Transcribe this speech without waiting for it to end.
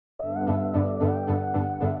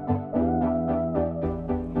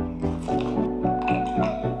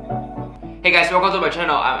Hey guys, welcome to my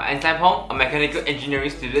channel. I'm Einstein Pong, a mechanical engineering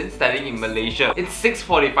student studying in Malaysia. It's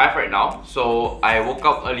 6:45 right now, so I woke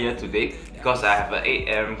up earlier today because I have an 8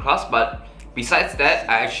 AM class, but besides that,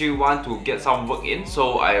 I actually want to get some work in,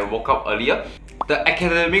 so I woke up earlier. The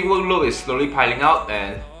academic workload is slowly piling up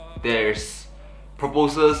and there's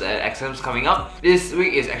proposals and exams coming up. This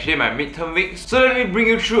week is actually my midterm week, so let me bring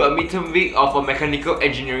you through a midterm week of a mechanical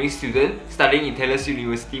engineering student studying in Taylors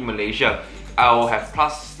University Malaysia. I will have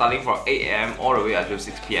class starting from 8 AM all the way until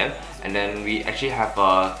 6 PM, and then we actually have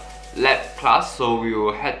a lab class, so we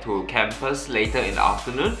will head to campus later in the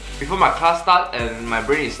afternoon. Before my class starts and my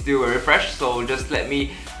brain is still very fresh, so just let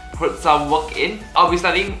me put some work in. I'll be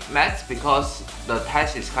studying maths because the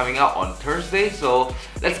test is coming out on Thursday, so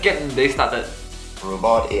let's get the day started.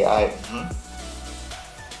 Robot AI,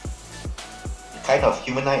 kind of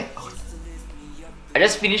humanoid. I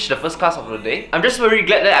just finished the first class of the day. I'm just very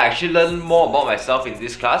glad that I actually learned more about myself in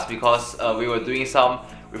this class because we were doing some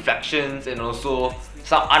reflections and also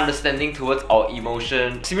some understanding towards our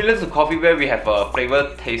emotion. Similar to coffee where we have a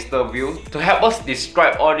flavor taster view to help us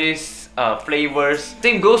describe all these flavors.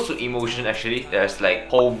 Same goes to emotion actually. There's like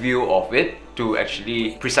whole view of it to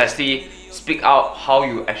actually precisely speak out how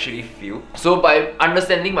you actually feel. So by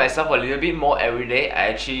understanding myself a little bit more every day, I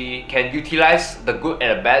actually can utilize the good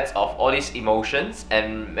and the bads of all these emotions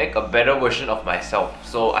and make a better version of myself.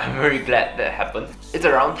 So I'm very glad that happened. It's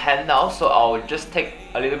around 10 now, so I'll just take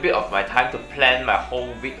a little bit of my time to plan my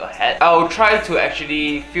whole week ahead. I'll try to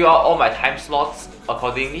actually fill out all my time slots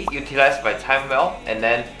accordingly, utilize my time well, and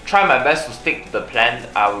then try my best to stick to the plan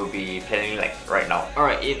I will be planning like right now.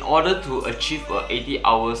 Alright, in order to achieve a 80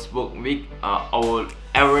 hours work week, I will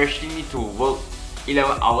averagely need to work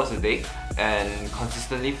 11 hours a day and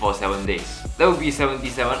consistently for 7 days. That would be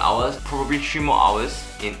 77 hours, probably 3 more hours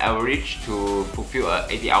in average to fulfill a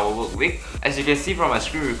 80-hour work week. As you can see from my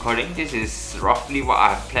screen recording, this is roughly what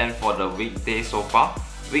I have planned for the weekday so far.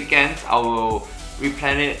 Weekends, I will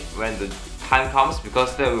replan it when the time comes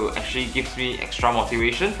because that will actually give me extra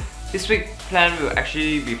motivation. This week's plan will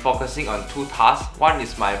actually be focusing on 2 tasks. One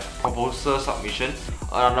is my proposal submission,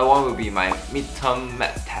 another one will be my midterm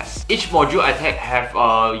math test. Each module I take have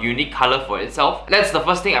a unique color for itself. That's the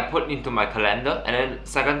first thing I put into my calendar, and then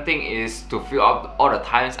second thing is to fill out all the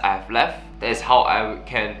times I have left. That is how I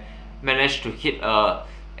can manage to hit a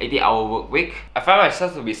 80-hour work week. I find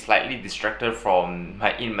myself to be slightly distracted from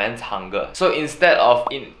my immense hunger. So instead of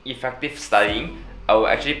ineffective studying, I will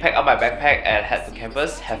actually pack up my backpack and head to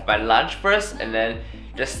campus, have my lunch first, and then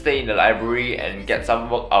just stay in the library and get some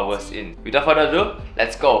work hours in. Without further ado,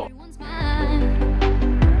 let's go!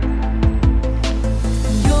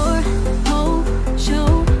 Your whole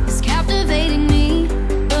show is captivating me,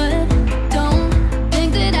 but don't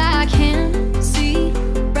think that I can see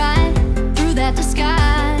right through that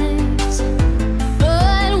disguise.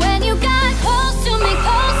 But when you got close to me,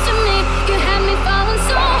 you had me falling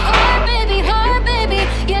so hard, baby,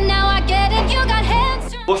 yeah, now I get it, you got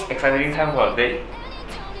hands. Most exciting time for the day.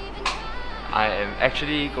 I am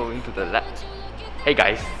actually going to the lab. Hey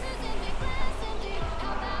guys.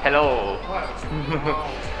 Hello.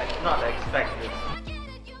 I did not expect this.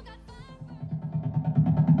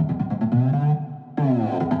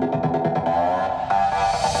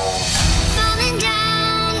 Falling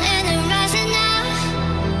down and then rising up,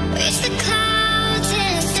 reach the clouds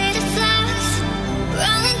in a state of flux,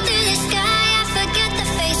 rolling through the sky, I forget the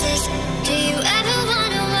faces. Do you ever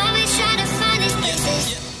wonder why we try to find these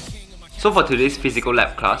places? So for today's physical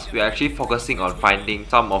lab class, we are actually focusing on finding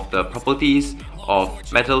some of the properties of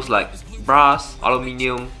metals like brass,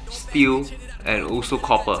 aluminium, steel, and also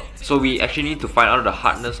copper. So we actually need to find out the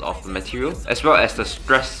hardness of the material as well as the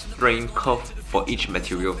stress strain curve for each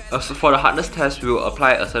material. So for the hardness test, we will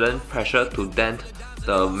apply a certain pressure to dent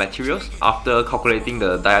the materials. After calculating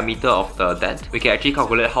the diameter of the dent, we can actually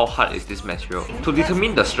calculate how hard is this material. To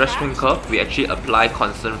determine the stress strain curve, we actually apply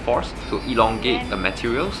constant force to elongate the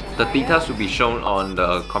materials. The data will be shown on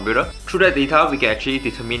the computer. Through that data, we can actually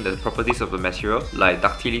determine the properties of the material like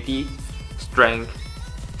ductility, strength,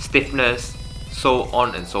 stiffness, so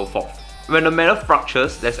on and so forth. When the metal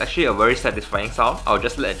fractures, there's actually a very satisfying sound. I'll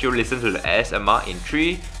just let you listen to the ASMR in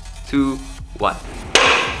 3, 2, 1.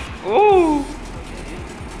 Ooh!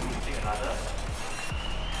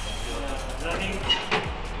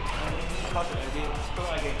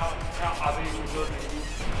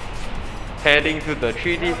 Heading to the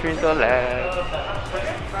 3D printer lab.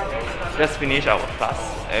 Just finished our class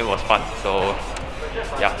and it was fun, so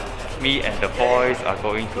yeah, me and the boys are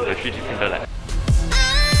going to the 3D printer lab.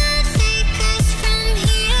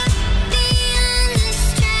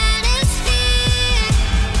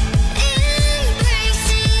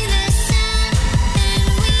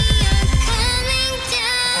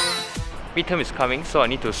 midterm is coming, so I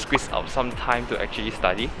need to squeeze out some time to actually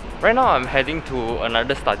study. Right now I'm heading to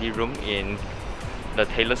another study room in the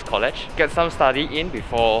Taylors College. Get some study in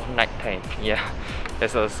before night time. Yeah,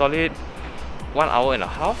 there's a solid 1 hour and a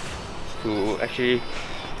half to actually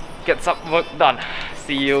get some work done.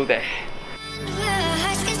 See you there.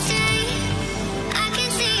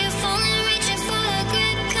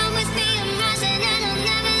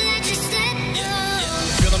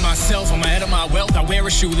 Myself, I'm ahead of my wealth. I wear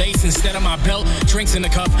a shoelace instead of my belt. Drinks in the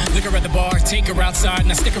cup, liquor at the bar. Take her outside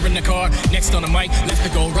and I stick her in the car. Next on the mic, left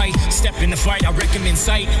to go right. Step in the fight, I recommend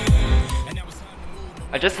sight.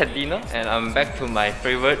 I just had dinner and I'm back to my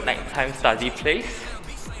favorite nighttime study place.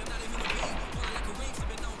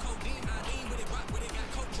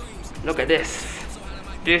 Look at this.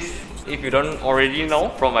 This, if you don't already know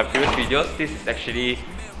from my previous videos, this is actually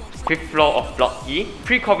 5th floor of Block E.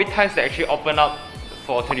 Pre-COVID times they actually open up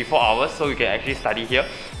for 24 hours, so you can actually study here.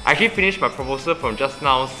 I actually finished my proposal from just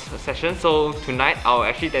now's session, so tonight I'll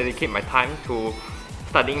actually dedicate my time to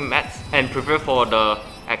studying maths and prepare for the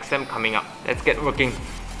exam coming up. Let's get working.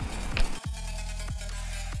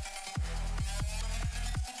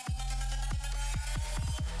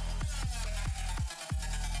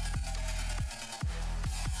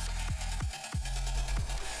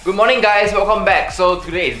 Good morning guys, welcome back. So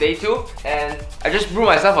today is day 2 and I just brewed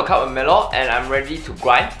myself a cup of Milo and I'm ready to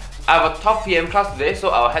grind. I have a 12 PM class today, so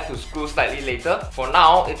I'll head to school slightly later. For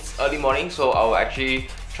now, it's early morning, so I'll actually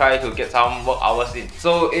try to get some work hours in.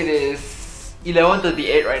 So it is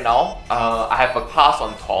 11:38 right now. I have a class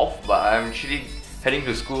on 12, but I'm actually heading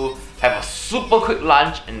to school, have a super quick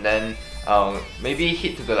lunch and then maybe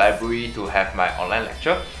hit to the library to have my online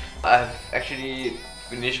lecture. I've actually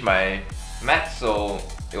finished my maths, so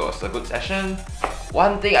it was a good session.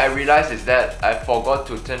 One thing I realized is that I forgot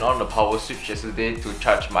to turn on the power switch yesterday to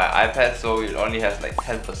charge my iPad, so it only has like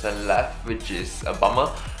 10% left, which is a bummer.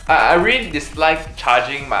 I really dislike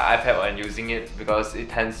charging my iPad when using it because it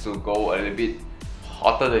tends to go a little bit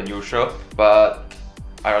hotter than usual, but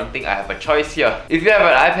I don't think I have a choice here. If you have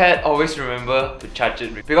an iPad, always remember to charge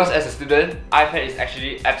it, because as a student, iPad is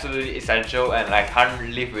actually absolutely essential and I can't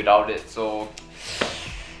live without it. So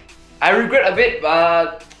I regret a bit,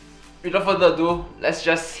 but without further ado, let's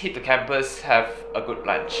just hit the campus, have a good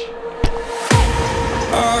lunch.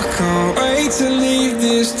 I can't wait to leave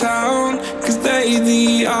this town, cause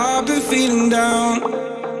lately I've been feeling down.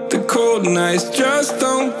 The cold nights just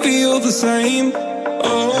don't feel the same.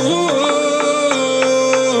 Oh,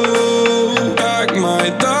 like my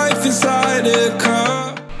life inside a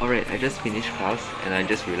car. Alright, I just finished class and I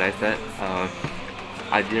just realized that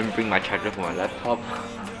I didn't bring my charger for my laptop.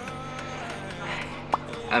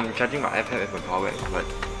 I'm charging my iPad with my power bank, but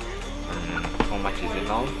how much is it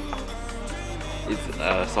now? It's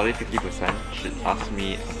a solid 50%, should last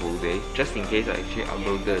me a whole day. Just in case I actually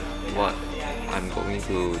uploaded what I'm going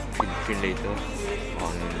to print later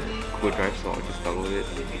on Google Drive, so I'll just download it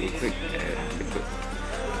real quick and be good.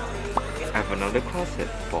 I have another class at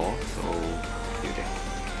 4, so see you there.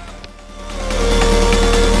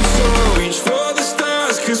 So reach for the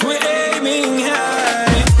stars, cause we're aiming high.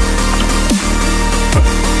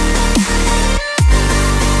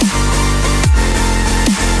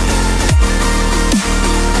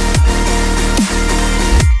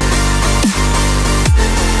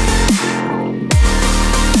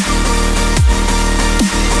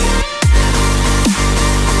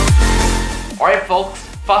 Alright folks,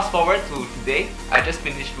 fast forward to today. I just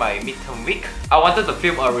finished my midterm week. I wanted to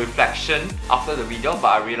film a reflection after the video,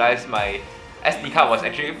 but I realized my SD card was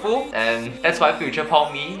actually full, and that's why future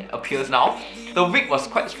Pong me appears now. The week was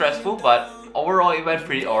quite stressful, but overall it went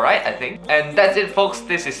pretty alright, I think. And that's it folks,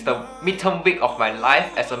 this is the midterm week of my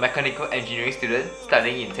life as a mechanical engineering student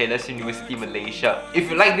studying in Taylors University Malaysia.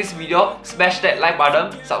 If you like this video, smash that like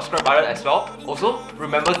button, subscribe button as well. Also,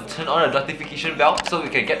 remember to turn on the notification bell so you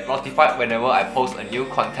can get notified whenever I post a new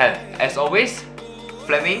content. As always,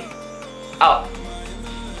 Fleming, out!